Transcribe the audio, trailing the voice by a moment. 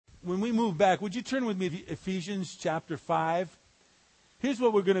when we move back, would you turn with me to Ephesians chapter 5? Here's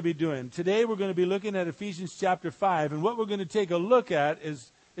what we're going to be doing. Today we're going to be looking at Ephesians chapter 5, and what we're going to take a look at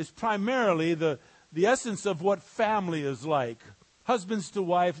is primarily the essence of what family is like. Husbands to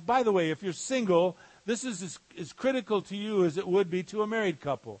wife. By the way, if you're single, this is as critical to you as it would be to a married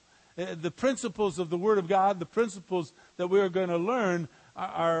couple. The principles of the Word of God, the principles that we are going to learn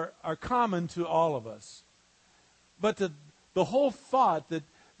are common to all of us. But the whole thought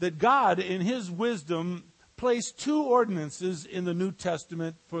that God, in His wisdom, placed two ordinances in the New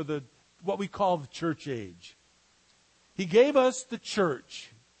Testament for what we call the church age. He gave us the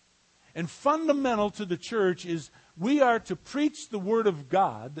church. And fundamental to the church is we are to preach the Word of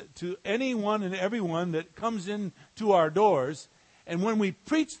God to anyone and everyone that comes into our doors. And when we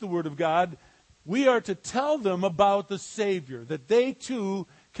preach the Word of God, we are to tell them about the Savior, that they too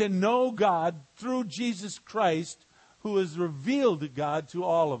can know God through Jesus Christ, who has revealed God to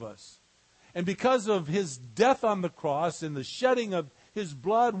all of us. And because of His death on the cross and the shedding of His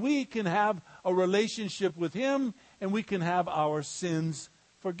blood, we can have a relationship with Him and we can have our sins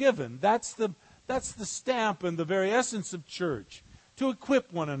forgiven. That's the stamp and the very essence of church, to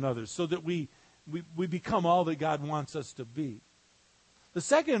equip one another so that we become all that God wants us to be. The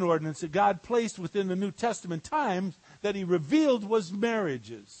second ordinance that God placed within the New Testament times that He revealed was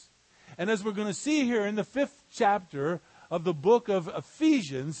marriages. And as we're going to see here in the 5th chapter of the book of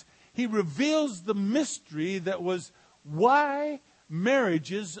Ephesians, He reveals the mystery that was why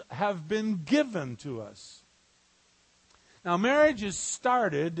marriages have been given to us. Now, marriage is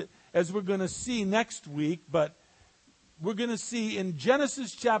started, as we're going to see next week, but we're going to see in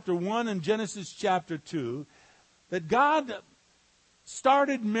Genesis chapter 1 and Genesis chapter 2 that God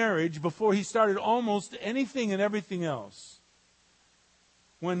started marriage before He started almost anything and everything else.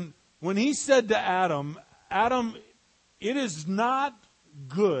 When He said to Adam, Adam, it is not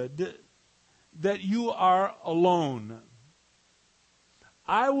good that you are alone.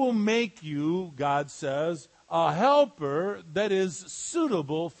 I will make you, God says, a helper that is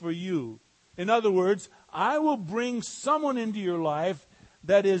suitable for you. In other words, I will bring someone into your life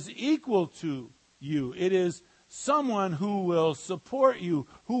that is equal to you. It is someone who will support you,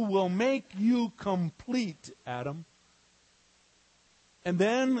 who will make you complete, Adam. And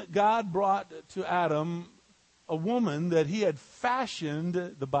then God brought to Adam a woman that He had fashioned,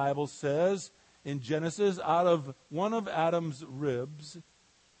 the Bible says, in Genesis, out of one of Adam's ribs,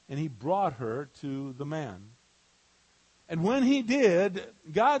 and He brought her to the man. And when He did,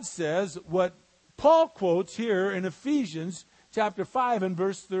 God says what Paul quotes here in Ephesians chapter 5 and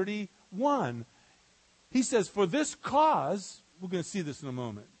verse 31. He says, for this cause, we're going to see this in a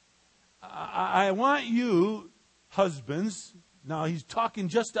moment, I want you, husbands, now He's talking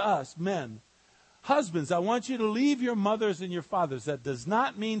just to us, men. Husbands, I want you to leave your mothers and your fathers. That does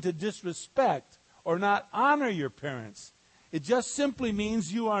not mean to disrespect or not honor your parents. It just simply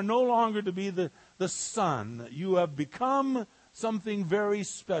means you are no longer to be the son. You have become something very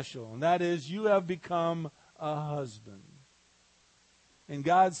special, and that is you have become a husband. And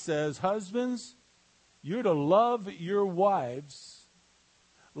God says, husbands, you're to love your wives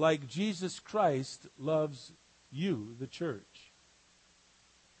like Jesus Christ loves you, the church.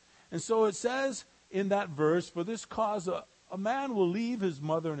 And so it says in that verse, for this cause a man will leave his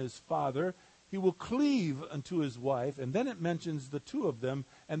mother and his father, he will cleave unto his wife, and then it mentions the two of them,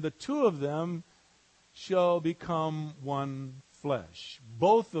 and the two of them shall become one flesh.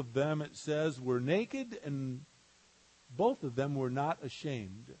 Both of them, it says, were naked, and both of them were not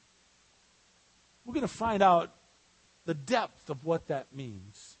ashamed. We're going to find out the depth of what that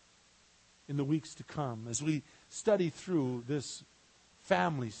means in the weeks to come as we study through this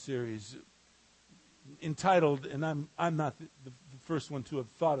family series entitled, and I'm not the first one to have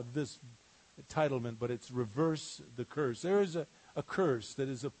thought of this entitlement, but it's Reverse the Curse. There is a curse that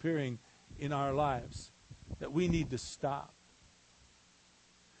is appearing in our lives that we need to stop.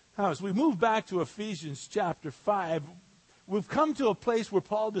 Now, as we move back to Ephesians chapter 5, we've come to a place where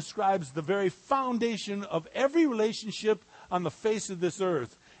Paul describes the very foundation of every relationship on the face of this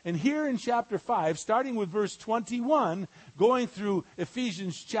earth. And here in chapter 5, starting with verse 21, going through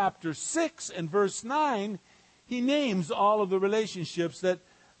Ephesians chapter 6 and verse 9, he names all of the relationships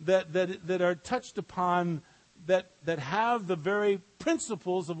that are touched upon, that have the very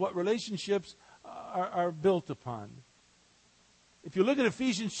principles of what relationships are built upon. If you look at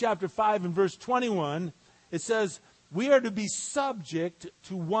Ephesians chapter 5 and verse 21, it says, we are to be subject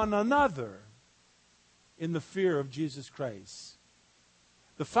to one another in the fear of Jesus Christ.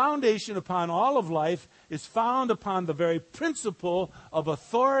 The foundation upon all of life is found upon the very principle of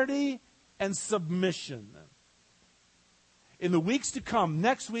authority and submission. in the weeks to come,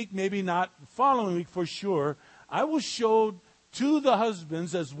 next week, maybe not, the following week for sure, I will show to the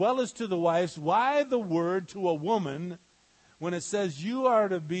husbands as well as to the wives why the word to a woman, when it says you are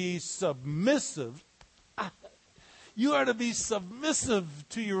to be submissive, you are to be submissive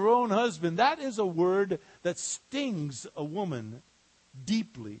to your own husband. That is a word that stings a woman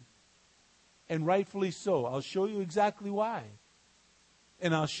deeply, and rightfully so. I'll show you exactly why.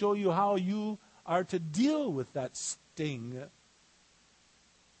 And I'll show you how you are to deal with that sting.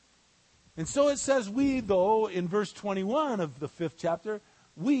 And so it says we, though, in verse 21 of the 5th chapter,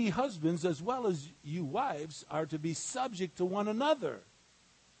 we husbands as well as you wives are to be subject to one another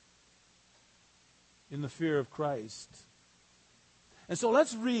in the fear of Christ. And so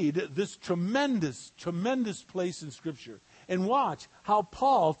let's read this tremendous, tremendous place in Scripture and watch how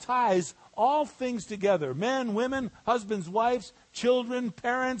Paul ties all things together. Men, women, husbands, wives, children,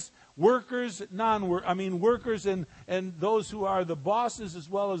 parents, workers, workers and those who are the bosses as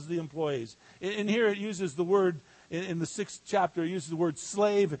well as the employees. In here it uses the word, in the 6th chapter, it uses the word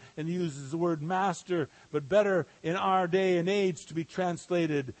slave and uses the word master, but better in our day and age to be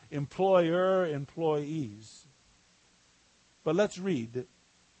translated employer, employees. But let's read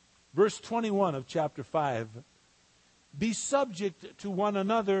verse 21 of chapter 5. Be subject to one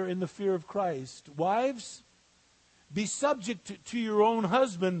another in the fear of Christ. Wives, be subject to your own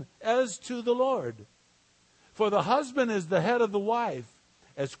husband as to the Lord. For the husband is the head of the wife,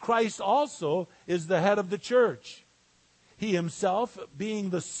 as Christ also is the head of the church, he himself being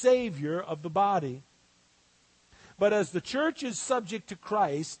the Savior of the body. But as the church is subject to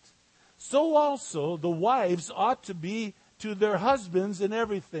Christ, so also the wives ought to be to their husbands in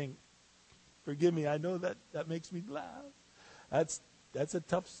everything. Forgive me, I know that makes me laugh. That's a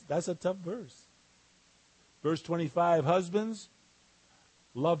tough verse. Verse 25, husbands,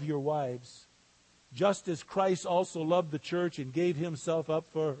 love your wives, just as Christ also loved the church and gave himself up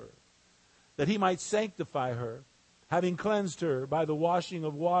for her, that he might sanctify her, having cleansed her by the washing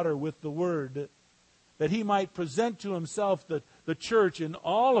of water with the word, that he might present to himself the church in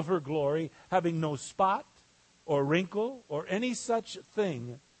all of her glory, having no spot or wrinkle or any such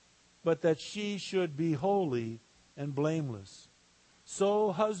thing, but that she should be holy and blameless.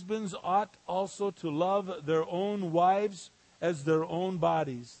 So husbands ought also to love their own wives as their own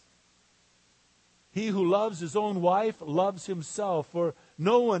bodies. He who loves his own wife loves himself, for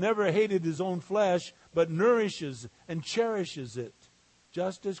no one ever hated his own flesh, but nourishes and cherishes it,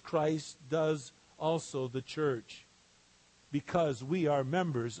 just as Christ does also the church, because we are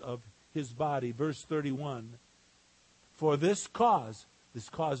members of his body. Verse 31, for this cause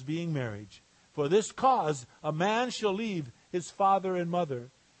being marriage, for this cause a man shall leave his father and mother,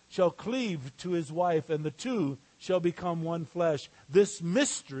 shall cleave to his wife, and the two shall become one flesh. This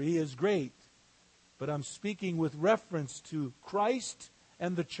mystery is great, but I'm speaking with reference to Christ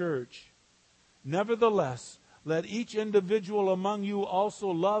and the church. Nevertheless, let each individual among you also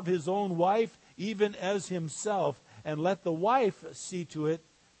love his own wife, even as himself, and let the wife see to it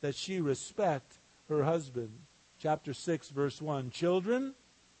that she respect her husband. Chapter 6, verse 1. Children,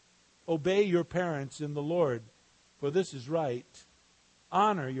 obey your parents in the Lord, for this is right.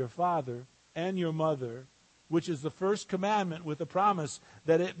 Honor your father and your mother, which is the first commandment with a promise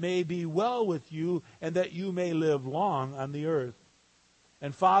that it may be well with you and that you may live long on the earth.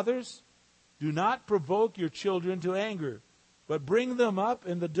 And fathers, do not provoke your children to anger, but bring them up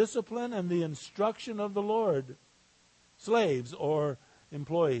in the discipline and the instruction of the Lord. Slaves or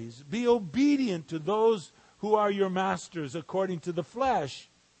employees, be obedient to those who are your masters according to the flesh,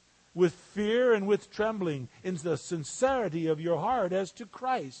 with fear and with trembling, in the sincerity of your heart as to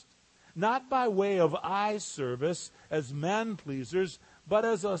Christ, not by way of eye service as man-pleasers, but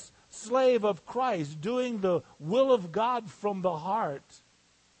as a slave of Christ, doing the will of God from the heart.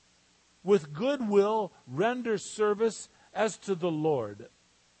 With good will render service as to the Lord,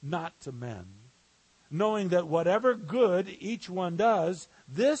 not to men, knowing that whatever good each one does,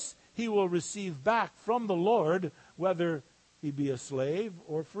 this he will receive back from the Lord, whether he be a slave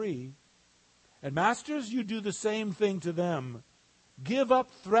or free. And masters, you do the same thing to them. Give up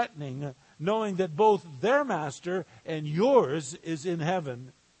threatening, knowing that both their master and yours is in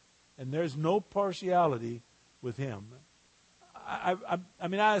heaven, and there's no partiality with him. I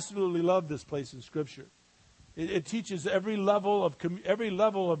absolutely love this place in Scripture. It teaches every level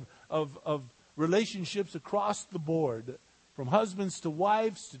of relationships across the board, from husbands to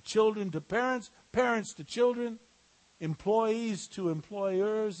wives to children to parents, parents to children, employees to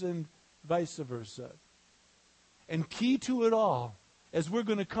employers, and vice versa. And key to it all, as we're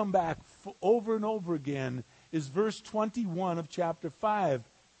going to come back over and over again, is verse 21 of chapter 5.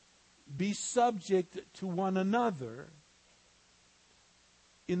 Be subject to one another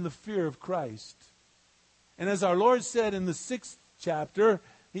in the fear of Christ. And as our Lord said in the 6th chapter,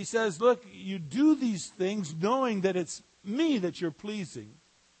 he says, look, you do these things knowing that it's me that you're pleasing.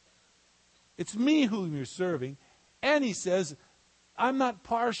 It's me whom you're serving. And he says, I'm not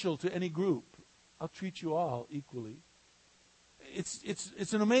partial to any group. I'll treat you all equally.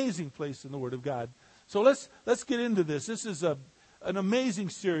 It's an amazing place in the Word of God. So let's get into this. This is an amazing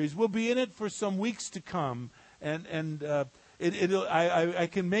series. We'll be in it for some weeks to come, and I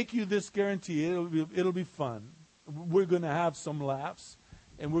can make you this guarantee. It'll be fun. We're going to have some laughs,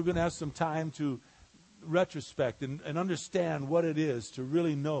 and we're going to have some time to retrospect and understand what it is to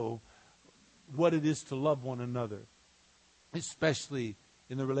really know what it is to love one another, especially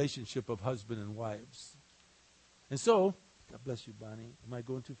in the relationship of husband and wives. And so, God bless you, Bonnie. Am I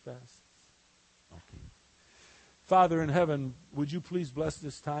going too fast? Okay. Father in heaven, would you please bless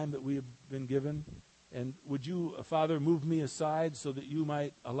this time that we have been given? And would you, Father, move me aside so that you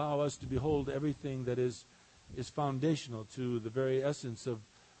might allow us to behold everything that is foundational to the very essence of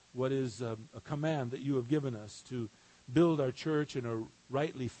what is a command that you have given us to build our church in a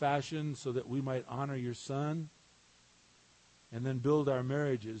rightly fashion so that we might honor your Son, and then build our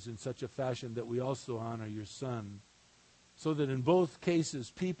marriages in such a fashion that we also honor your Son, so that in both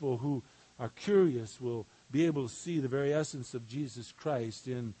cases people who are curious will be able to see the very essence of Jesus Christ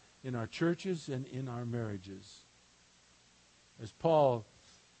in our churches and in our marriages. As Paul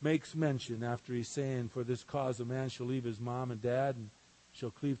makes mention after he's saying, for this cause a man shall leave his mom and dad and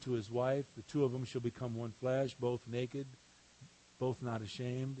shall cleave to his wife. The two of them shall become one flesh, both naked, both not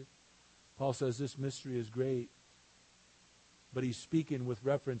ashamed. Paul says this mystery is great, but he's speaking with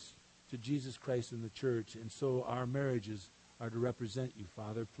reference to Jesus Christ and the church, and so our marriages are to represent you,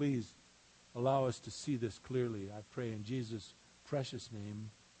 Father. Please allow us to see this clearly. I pray in Jesus' precious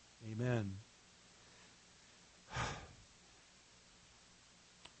name. Amen.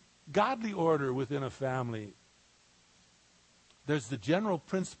 Godly order within a family. There's the general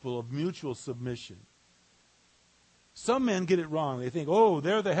principle of mutual submission. Some men get it wrong. They think, oh,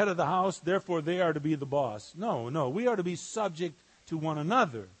 they're the head of the house, therefore they are to be the boss. No, we are to be subject to one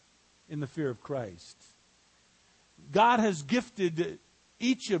another in the fear of Christ. God has gifted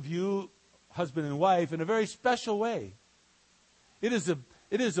each of you, husband and wife, in a very special way. It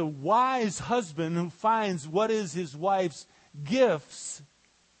is a wise husband who finds what is his wife's gifts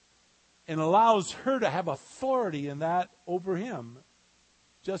and allows her to have authority in that over him,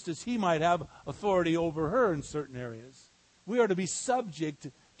 just as he might have authority over her in certain areas. We are to be subject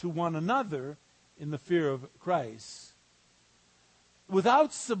to one another in the fear of Christ.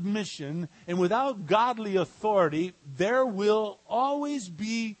 Without submission and without godly authority, there will always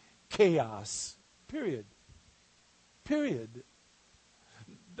be chaos. Period.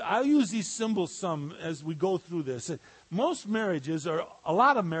 I'll use these symbols some as we go through this. Most marriages, or a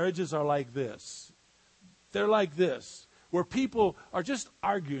lot of marriages, are like this. They're like this, where people are just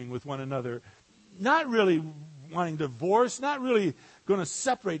arguing with one another, not really wanting divorce, not really going to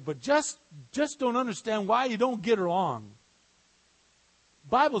separate, but just don't understand why you don't get along. The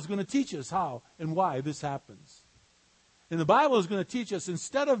Bible is going to teach us how and why this happens. And the Bible is going to teach us,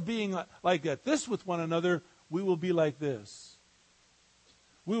 instead of being like this with one another, we will be like this.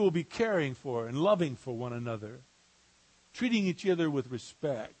 We will be caring for and loving for one another, treating each other with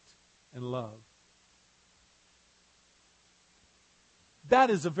respect and love.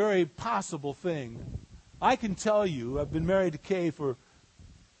 That is a very possible thing. I can tell you, I've been married to Kay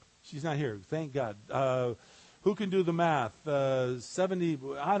she's not here, thank God. Who can do the math? 70,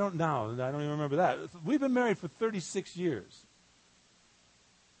 I don't even remember that. We've been married for 36 years.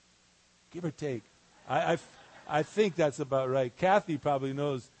 Give or take. I think that's about right. Kathy probably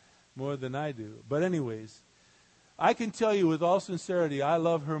knows more than I do. But anyways, I can tell you with all sincerity, I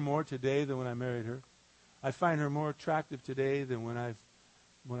love her more today than when I married her. I find her more attractive today than when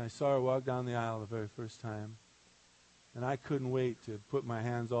I saw her walk down the aisle the very first time. And I couldn't wait to put my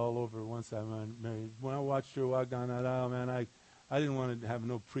hands all over her once I was married. When I watched her walk down that aisle, man, I didn't want to have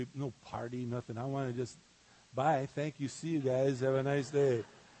no party, nothing. I wanted to just, bye, thank you, see you guys, have a nice day.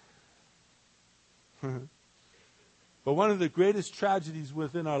 But one of the greatest tragedies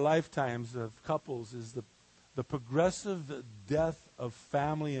within our lifetimes of couples is the progressive death of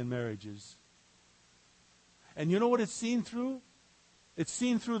family and marriages. And you know what it's seen through? It's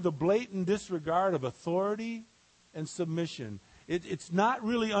seen through the blatant disregard of authority and submission. It's not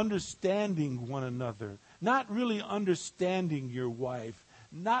really understanding one another, not really understanding your wife,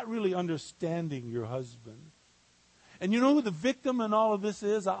 not really understanding your husband. And you know who the victim in all of this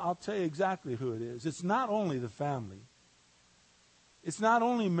is? I'll tell you exactly who it is. It's not only the family. It's not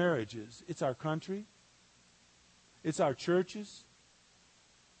only marriages. It's our country. It's our churches.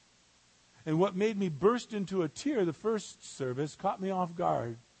 And what made me burst into a tear the first service caught me off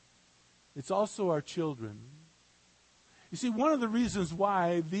guard. It's also our children. You see, one of the reasons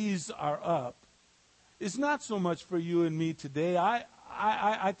why these are up is not so much for you and me today. I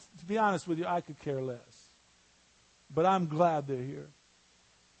to be honest with you, I could care less. But I'm glad they're here.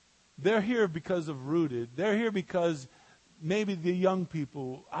 They're here because of Rooted. They're here because maybe the young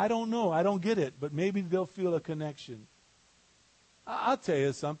people, I don't know, I don't get it, but maybe they'll feel a connection. I'll tell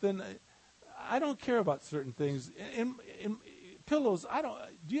you something. I don't care about certain things. In pillows,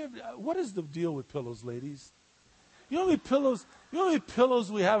 what is the deal with pillows, ladies? You know how many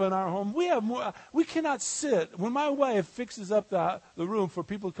pillows we have in our home? We have more. We cannot sit. When my wife fixes up the room for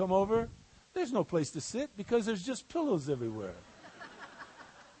people to come over, there's no place to sit because there's just pillows everywhere.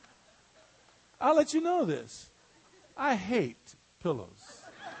 I'll let you know this. I hate pillows.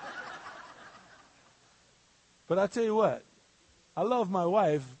 But I'll tell you what, I love my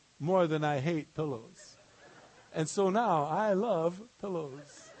wife more than I hate pillows. And so now I love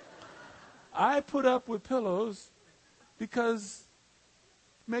pillows. I put up with pillows because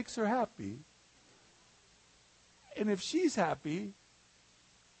it makes her happy. And if she's happy,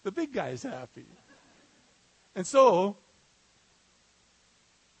 the big guy's happy. And so,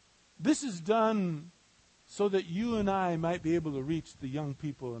 this is done so that you and I might be able to reach the young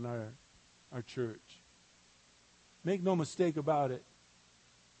people in our church. Make no mistake about it.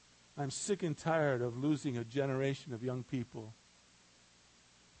 I'm sick and tired of losing a generation of young people.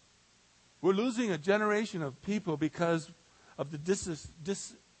 We're losing a generation of people because of the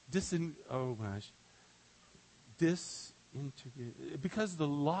because of the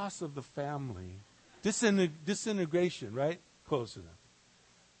loss of the family. Disintegration, right? Close enough.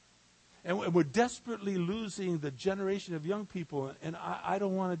 And we're desperately losing the generation of young people, and I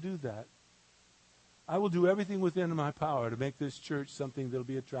don't want to do that. I will do everything within my power to make this church something that will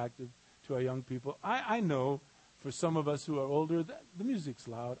be attractive to our young people. I know for some of us who are older, that the music's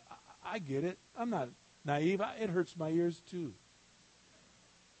loud. I get it. I'm not naive. It hurts my ears too.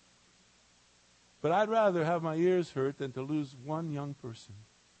 But I'd rather have my ears hurt than to lose one young person.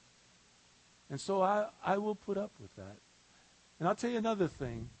 And so I will put up with that. And I'll tell you another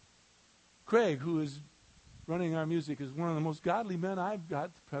thing. Craig, who is running our music, is one of the most godly men I've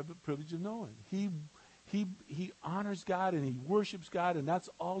got the privilege of knowing. He honors God and he worships God, and that's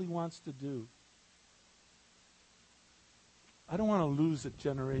all he wants to do. I don't want to lose a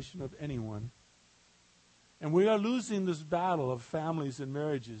generation of anyone. And we are losing this battle of families and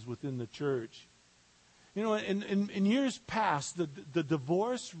marriages within the church. You know, in years past, the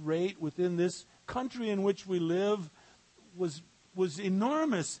divorce rate within this country in which we live was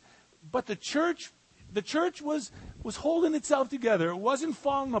enormous. But the church was holding itself together. It wasn't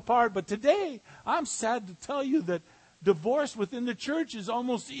falling apart. But today, I'm sad to tell you that divorce within the church is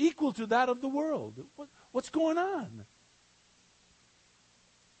almost equal to that of the world. What's going on?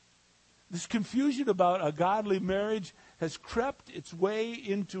 This confusion about a godly marriage has crept its way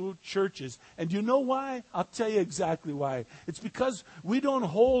into churches. And you know why? I'll tell you exactly why. It's because we don't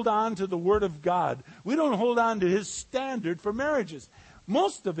hold on to the Word of God. We don't hold on to His standard for marriages.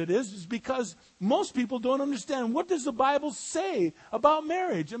 Most of it is because most people don't understand, what does the Bible say about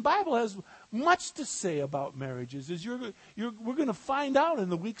marriage? And the Bible has much to say about marriages, as we're going to find out in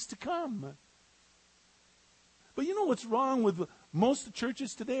the weeks to come. But you know what's wrong with most of the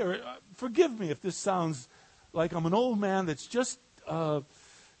churches today? Or forgive me if this sounds like I'm an old man that's just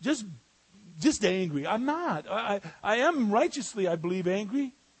angry. I'm not. I am righteously, I believe,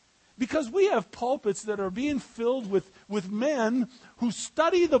 angry. Because we have pulpits that are being filled with men who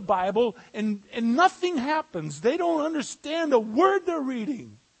study the Bible and nothing happens. They don't understand a word they're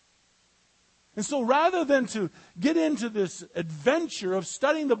reading. And so rather than to get into this adventure of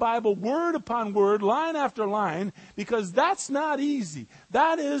studying the Bible word upon word, line after line, because that's not easy.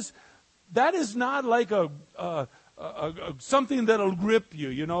 That is not like something that'll grip you,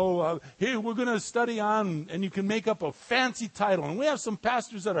 you know. Here we're going to study on, and you can make up a fancy title. And we have some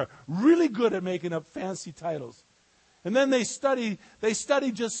pastors that are really good at making up fancy titles. And then they study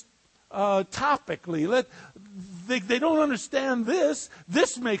just topically. They don't understand this.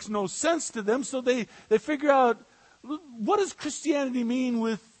 This makes no sense to them. So they figure out, what does Christianity mean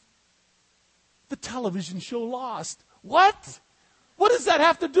with the television show Lost? What? What does that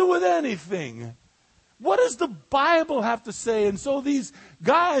have to do with anything? What does the Bible have to say? And so these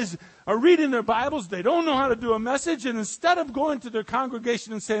guys are reading their Bibles. They don't know how to do a message. And instead of going to their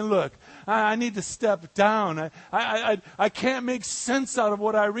congregation and saying, look, I need to step down. I can't make sense out of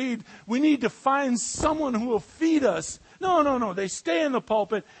what I read. We need to find someone who will feed us. No. They stay in the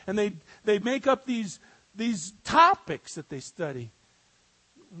pulpit and they make up these topics that they study.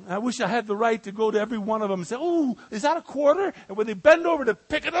 I wish I had the right to go to every one of them and say, "Oh, is that a quarter?" And when they bend over to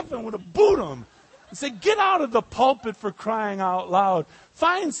pick it up, and would have boot them and say, "Get out of the pulpit for crying out loud."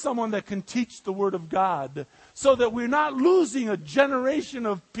 Find someone that can teach the Word of God so that we're not losing a generation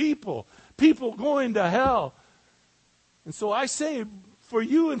of people going to hell. And so I say, for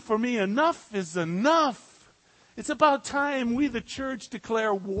you and for me, enough is enough. It's about time we, the church,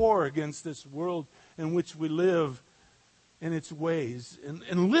 declare war against this world in which we live in its ways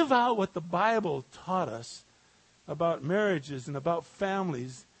and live out what the Bible taught us about marriages and about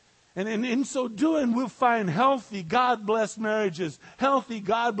families. And in so doing, we'll find healthy, God-blessed marriages, healthy,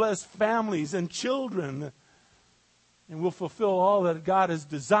 God-blessed families and children. And we'll fulfill all that God has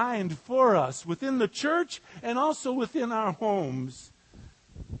designed for us within the church and also within our homes.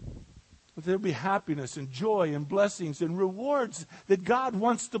 There'll be happiness and joy and blessings and rewards that God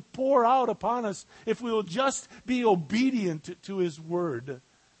wants to pour out upon us if we will just be obedient to His Word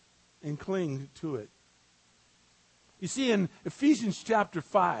and cling to it. You see, in Ephesians chapter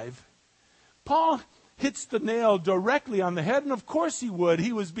 5, Paul hits the nail directly on the head, and of course he would.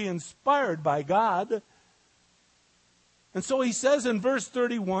 He was being inspired by God. And so he says in verse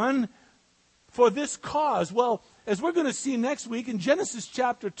 31, "For this cause," well, as we're going to see next week in Genesis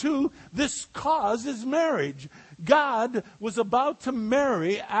chapter 2, this cause is marriage. God was about to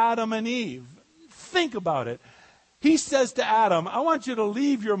marry Adam and Eve. Think about it. He says to Adam, "I want you to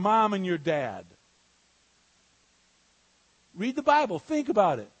leave your mom and your dad." Read the Bible. Think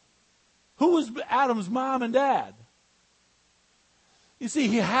about it. Who was Adam's mom and dad? You see,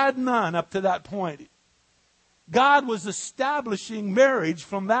 he had none up to that point. God was establishing marriage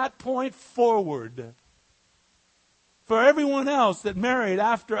from that point forward. For everyone else that married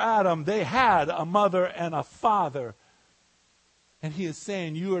after Adam, they had a mother and a father. And He is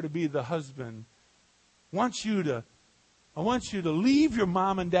saying, you are to be the husband. I want you to leave your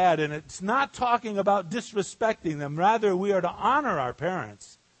mom and dad. And it's not talking about disrespecting them. Rather, we are to honor our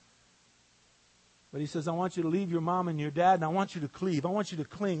parents. But He says, I want you to leave your mom and your dad, and I want you to cleave. I want you to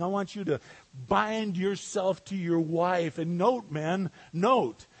cling. I want you to bind yourself to your wife. And note, men,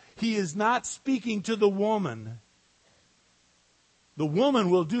 note, He is not speaking to the woman. The woman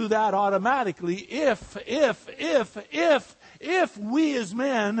will do that automatically if we as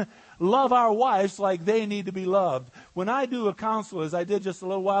men love our wives like they need to be loved. When I do a counsel, as I did just a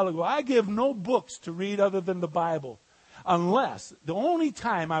little while ago, I give no books to read other than the Bible. Unless, the only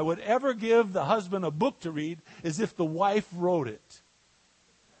time I would ever give the husband a book to read is if the wife wrote it.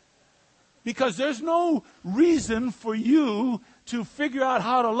 Because there's no reason for you to figure out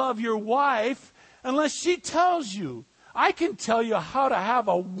how to love your wife unless she tells you. I can tell you how to have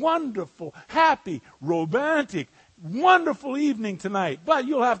a wonderful, happy, romantic, wonderful evening tonight, but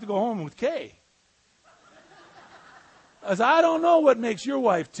you'll have to go home with Kay. As I don't know what makes your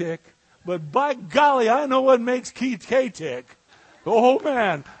wife tick, but by golly, I know what makes Kay tick. Oh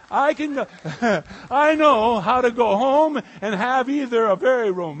man, I know how to go home and have either a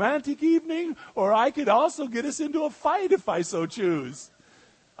very romantic evening, or I could also get us into a fight if I so choose.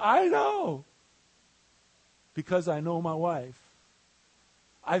 I know. Because I know my wife.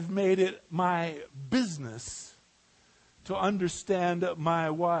 I've made it my business to understand my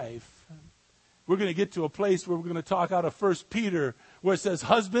wife. We're going to get to a place where we're going to talk out of 1 Peter, where it says,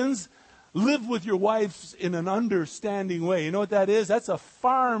 husbands, live with your wives in an understanding way. You know what that is? That's a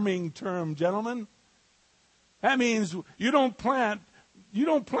farming term, gentlemen. That means you don't plant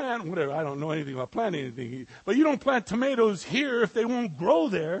whatever. I don't know anything about planting anything. But you don't plant tomatoes here if they won't grow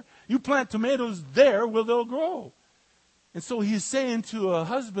there. You plant tomatoes there where they'll grow. And so he's saying to a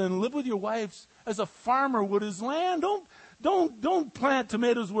husband, live with your wives as a farmer would his land. Don't plant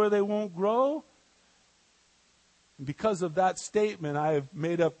tomatoes where they won't grow. And because of that statement, I've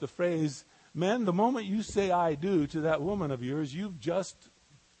made up the phrase, men, the moment you say I do to that woman of yours, you've just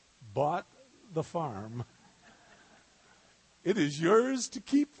bought the farm. It is yours to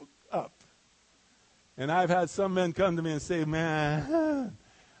keep up. And I've had some men come to me and say, man,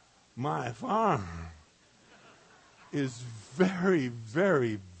 my farm is very,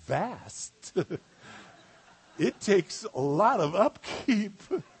 very vast. It takes a lot of upkeep.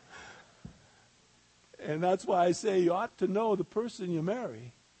 And that's why I say you ought to know the person you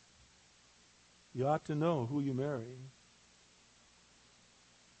marry. You ought to know who you marry.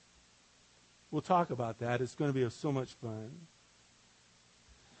 We'll talk about that. It's going to be so much fun.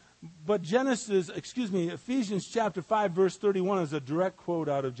 But Ephesians chapter 5, verse 31 is a direct quote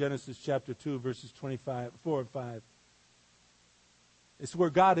out of Genesis chapter 2, verses 4 and 5. It's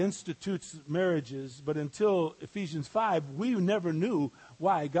where God institutes marriages, but until Ephesians 5, we never knew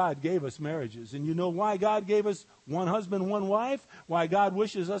why God gave us marriages. And you know why God gave us one husband, one wife? Why God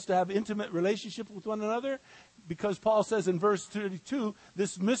wishes us to have intimate relationship with one another? Because Paul says in verse 32,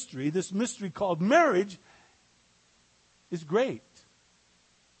 this mystery called marriage is great.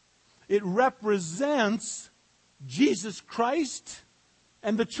 It represents Jesus Christ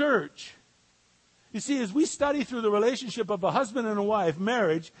and the church. You see, as we study through the relationship of a husband and a wife,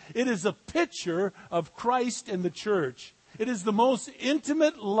 marriage, it is a picture of Christ and the church. It is the most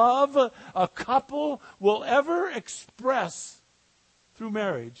intimate love a couple will ever express through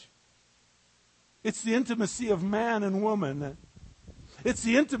marriage. It's the intimacy of man and woman. It's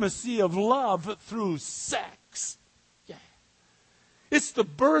the intimacy of love through sex. Yeah. It's the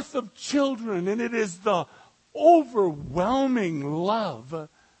birth of children, and it is the overwhelming love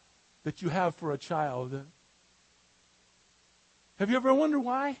that you have for a child. Have you ever wondered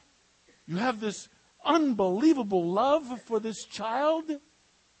why? You have this unbelievable love for this child.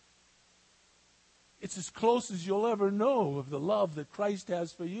 It's as close as you'll ever know of the love that Christ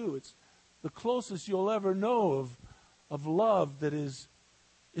has for you. It's the closest you'll ever know of love that is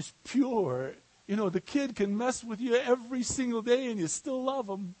pure. You know, the kid can mess with you every single day and you still love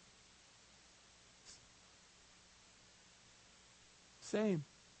him. Same.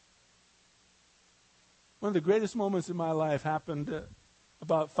 One of the greatest moments in my life happened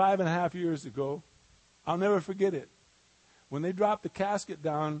about 5.5 years ago. I'll never forget it. When they dropped the casket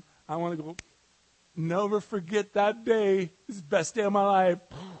down, I want to go, never forget that day. It's the best day of my life.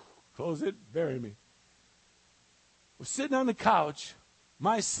 Close it, bury me. We're sitting on the couch.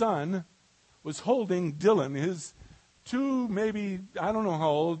 My son was holding Dylan, his 2, maybe, I don't know how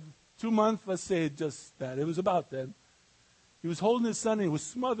old, 2 months, let's say just that. It was about then. He was holding his son and he was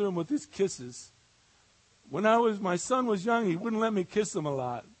smothering him with his kisses. When my son was young, he wouldn't let me kiss him a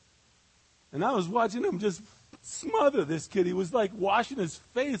lot. And I was watching him just smother this kid. He was like washing his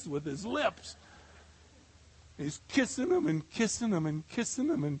face with his lips. He's kissing him and kissing him and kissing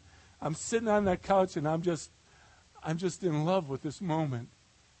him. And I'm sitting on that couch and I'm just in love with this moment.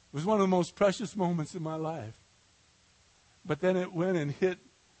 It was one of the most precious moments in my life. But then it went and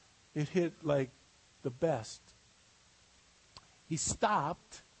hit like the best. He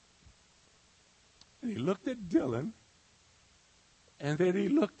stopped. And he looked at Dylan, and then he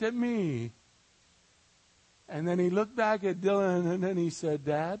looked at me. And then he looked back at Dylan, and then he said,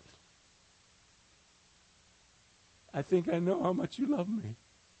 "Dad, I think I know how much you love me."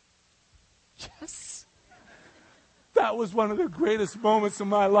 Yes. That was one of the greatest moments of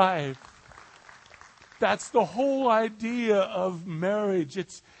my life. That's the whole idea of marriage.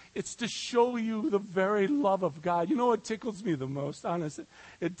 It's to show you the very love of God. You know what tickles me the most? Honestly,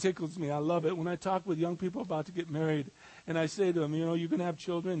 it tickles me. I love it. When I talk with young people about to get married, and I say to them, you know, you're going to have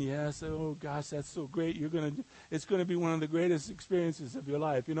children? Yes. Oh, gosh, that's so great. It's going to be one of the greatest experiences of your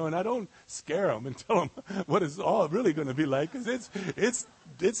life. You know, and I don't scare them and tell them what it's all really going to be like, because it's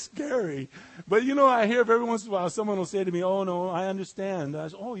scary. But, you know, I hear every once in a while someone will say to me, "Oh, no, I understand." I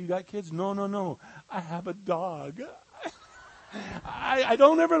say, "Oh, you got kids?" No. I have a dog. I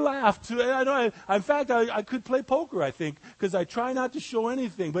don't ever laugh. In fact, I could play poker, I think, because I try not to show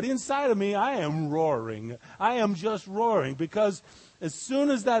anything. But inside of me, I am roaring. I am just roaring, because as soon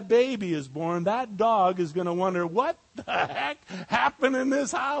as that baby is born, that dog is going to wonder, what the heck happened in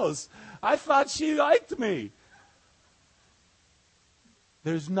this house? I thought she liked me.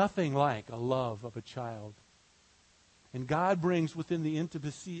 There's nothing like a love of a child. And God brings within the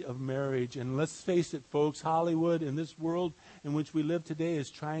intimacy of marriage. And let's face it, folks, Hollywood and this world in which we live today is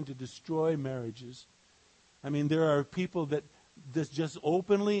trying to destroy marriages. I mean, there are people that just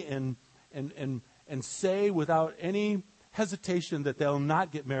openly and say without any hesitation that they'll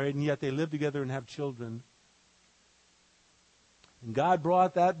not get married, and yet they live together and have children. And God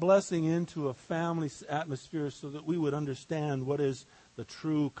brought that blessing into a family atmosphere so that we would understand what is the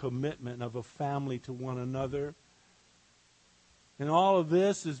true commitment of a family to one another. And all of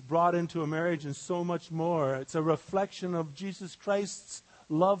this is brought into a marriage and so much more. It's a reflection of Jesus Christ's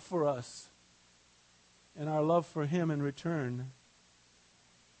love for us and our love for Him in return.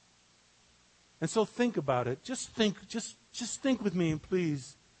 And so think about it. Just think with me,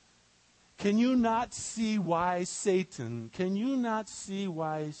 please. Can you not see why Satan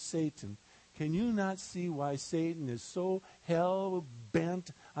is so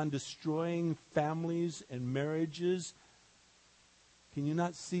hell-bent on destroying families and marriages? Can you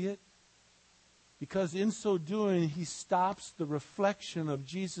not see it? Because in so doing, he stops the reflection of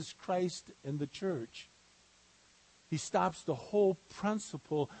Jesus Christ and the church. He stops the whole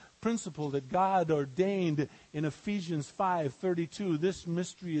principle that God ordained in Ephesians 5:32. This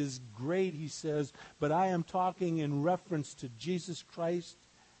mystery is great, he says, but I am talking in reference to Jesus Christ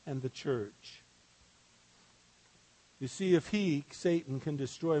and the church. You see, if Satan, can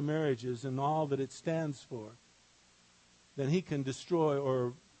destroy marriages and all that it stands for, then he can destroy,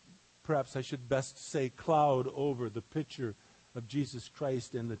 or perhaps I should best say cloud over, the picture of Jesus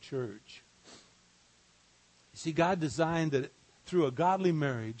Christ and the church. You see, God designed that through a godly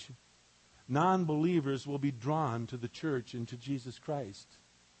marriage, non-believers will be drawn to the church and to Jesus Christ.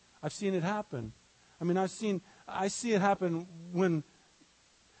 I've seen it happen. I mean, I see it happen when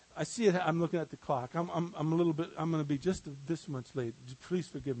I see it. I'm looking at the clock. I'm going to be just this much late. Please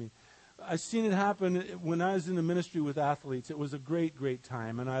forgive me. I've seen it happen when I was in the ministry with athletes. It was a great, great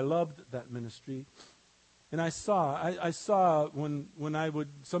time, and I loved that ministry. And I saw when I would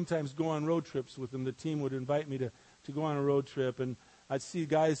sometimes go on road trips with them, the team would invite me to go on a road trip, and I'd see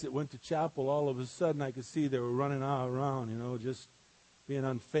guys that went to chapel. All of a sudden, I could see they were running all around, just being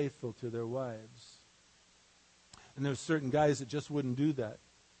unfaithful to their wives. And there were certain guys that just wouldn't do that.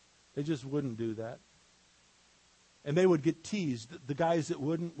 They just wouldn't do that. And they would get teased. The guys that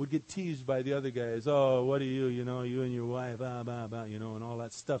wouldn't would get teased by the other guys. Oh, what are you, you and your wife, blah, blah, blah, and all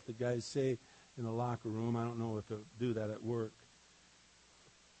that stuff that guys say in the locker room. I don't know if they'll do that at work.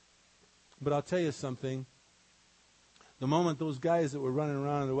 But I'll tell you something. The moment those guys that were running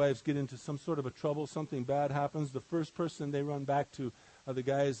around and their wives get into some sort of a trouble, something bad happens, the first person they run back to are the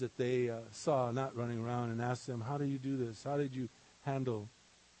guys that they saw not running around, and ask them, how do you do this? How did you handle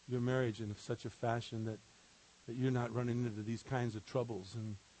your marriage in such a fashion that you're not running into these kinds of troubles?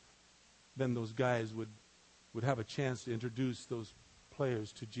 And then those guys would have a chance to introduce those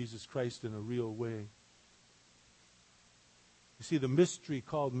players to Jesus Christ in a real way. You see, the mystery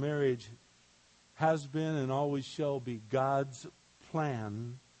called marriage has been and always shall be God's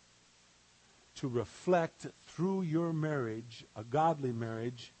plan to reflect through your marriage, a godly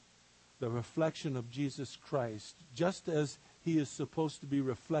marriage, the reflection of Jesus Christ, just as he is supposed to be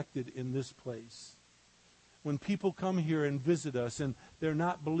reflected in this place. When people come here and visit us and they're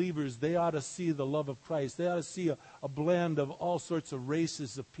not believers, they ought to see the love of Christ. They ought to see a blend of all sorts of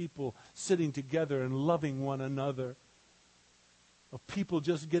races of people sitting together and loving one another. Of people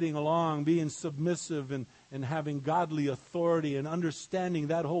just getting along, being submissive and having godly authority and understanding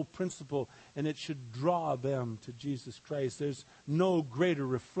that whole principle. And it should draw them to Jesus Christ. There's no greater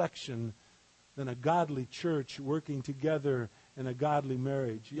reflection than a godly church working together in a godly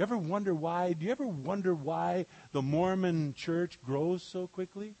marriage. You ever wonder why? Do you ever wonder why the Mormon church grows so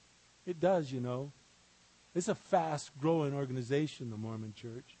quickly? It does, It's a fast-growing organization, the Mormon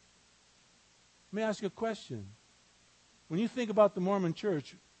church. Let me ask you a question. When you think about the Mormon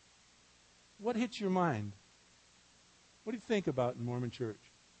church, what hits your mind? What do you think about in Mormon church?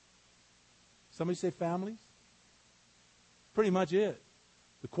 Somebody say families? Pretty much it.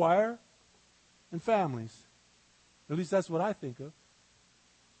 The choir and families. At least that's what I think of.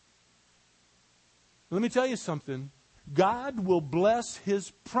 Let me tell you something. God will bless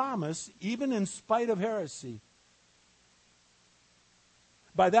his promise even in spite of heresy.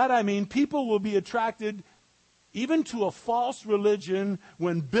 By that I mean people will be attracted even to a false religion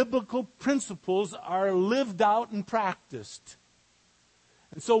when biblical principles are lived out and practiced.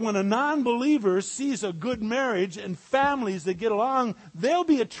 And so when a non-believer sees a good marriage and families that get along, they'll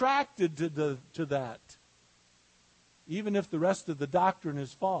be attracted to that, even if the rest of the doctrine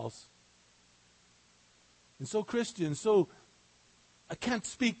is false. And so Christians, I can't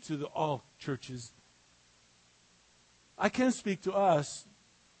speak to all churches. I can speak to us,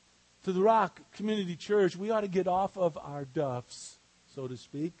 to the Rock Community Church. We ought to get off of our duffs, so to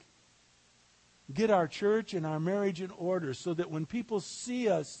speak. Get our church and our marriage in order so that when people see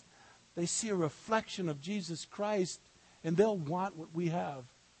us, they see a reflection of Jesus Christ and they'll want what we have,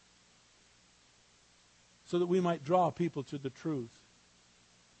 so that we might draw people to the truth.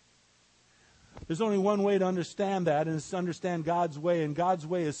 There's only one way to understand that, and it's to understand God's way. And God's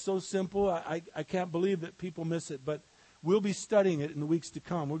way is so simple, I can't believe that people miss it. But we'll be studying it in the weeks to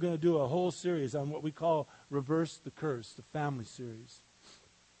come. We're going to do a whole series on what we call Reverse the Curse, the family series.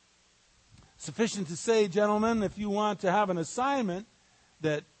 Sufficient to say, gentlemen, if you want to have an assignment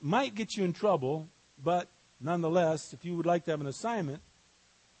that might get you in trouble, but nonetheless, if you would like to have an assignment,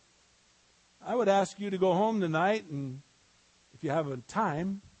 I would ask you to go home tonight, and if you have a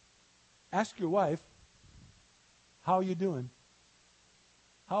time, ask your wife, how are you doing?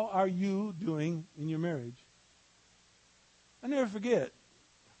 How are you doing in your marriage? I never forget.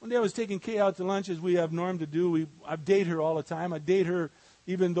 One day I was taking Kay out to lunch, as we have Norm to do. I date her all the time. I date her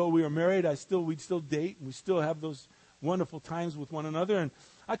even though we were married. We'd still date, and we still have those wonderful times with one another. And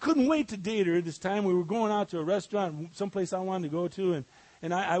I couldn't wait to date her this time. We were going out to a restaurant, someplace I wanted to go to,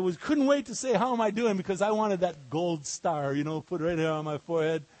 and I couldn't wait to say, how am I doing? Because I wanted that gold star, put right here on my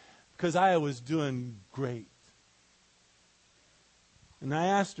forehead, because I was doing great. And I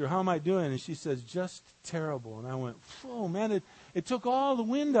asked her, how am I doing? And she says, just terrible. And I went, oh, man, it took all the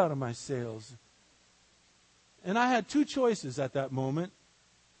wind out of my sails. And I had two choices at that moment.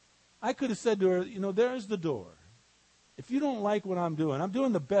 I could have said to her, there's the door. If you don't like what I'm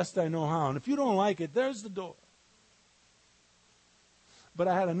doing the best I know how. And if you don't like it, there's the door. But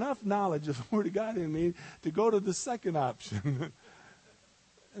I had enough knowledge of the Word of God in me to go to the second option.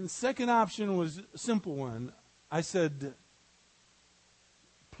 And the second option was a simple one. I said,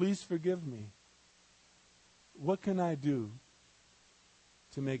 please forgive me. What can I do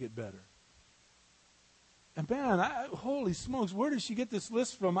to make it better? And man, holy smokes, where did she get this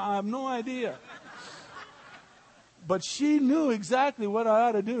list from? I have no idea. But she knew exactly what I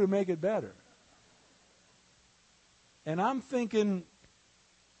ought to do to make it better. And I'm thinking,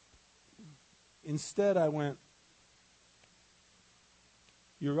 instead I went,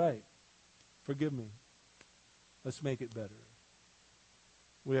 you're right. Forgive me. Let's make it better.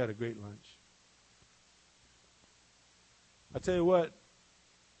 We had a great lunch. I tell you what,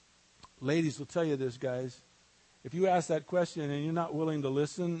 ladies will tell you this, guys. If you ask that question and you're not willing to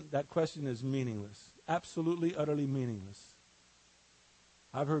listen, that question is meaningless. Absolutely, utterly meaningless.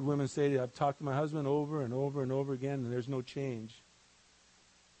 I've heard women say, I've talked to my husband over and over and over again, and there's no change.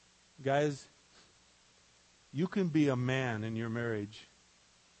 Guys, you can be a man in your marriage,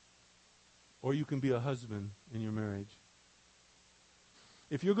 or you can be a husband in your marriage.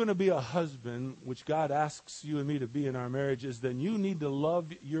 If you're going to be a husband, which God asks you and me to be in our marriages, then you need to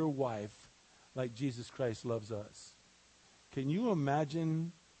love your wife like Jesus Christ loves us. Can you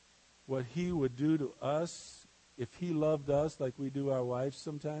imagine what he would do to us if he loved us like we do our wives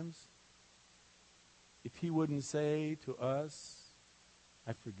sometimes? If he wouldn't say to us,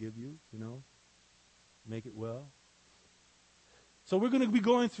 I forgive you, make it well. So we're going to be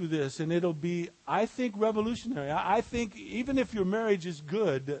going through this, and it'll be, I think, revolutionary. I think even if your marriage is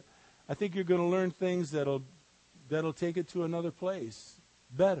good, I think you're going to learn things that'll take it to another place,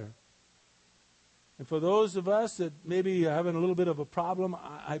 better. And for those of us that maybe are having a little bit of a problem,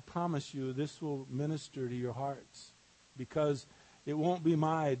 I promise you this will minister to your hearts, because it won't be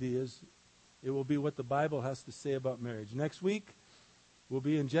my ideas. It will be what the Bible has to say about marriage. Next week, we'll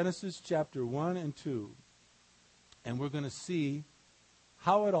be in Genesis chapter 1 and 2, and we're going to see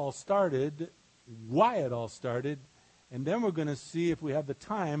how it all started, why it all started, and then we're going to see, if we have the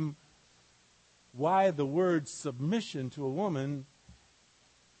time, why the word submission to a woman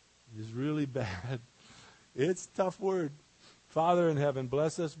is really bad. It's a tough word. Father in heaven,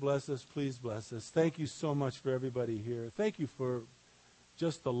 bless us, please bless us. Thank you so much for everybody here. Thank you for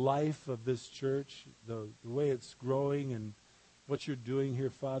just the life of this church, the way it's growing and what you're doing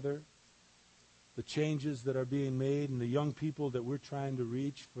here, Father. The changes that are being made and the young people that we're trying to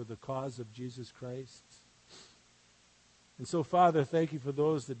reach for the cause of Jesus Christ. And so, Father, thank you for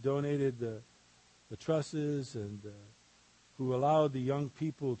those that donated the trusses and who allowed the young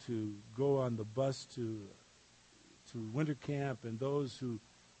people to go on the bus to winter camp, and those who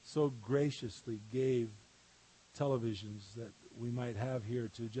so graciously gave televisions that we might have here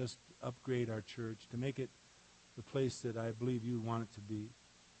to just upgrade our church, to make it the place that I believe you want it to be.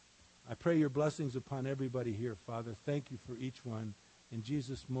 I pray your blessings upon everybody here, Father. Thank you for each one. In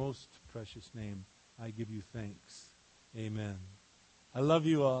Jesus' most precious name, I give you thanks. Amen. I love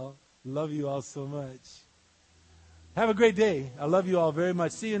you all. Love you all so much. Have a great day. I love you all very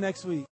much. See you next week.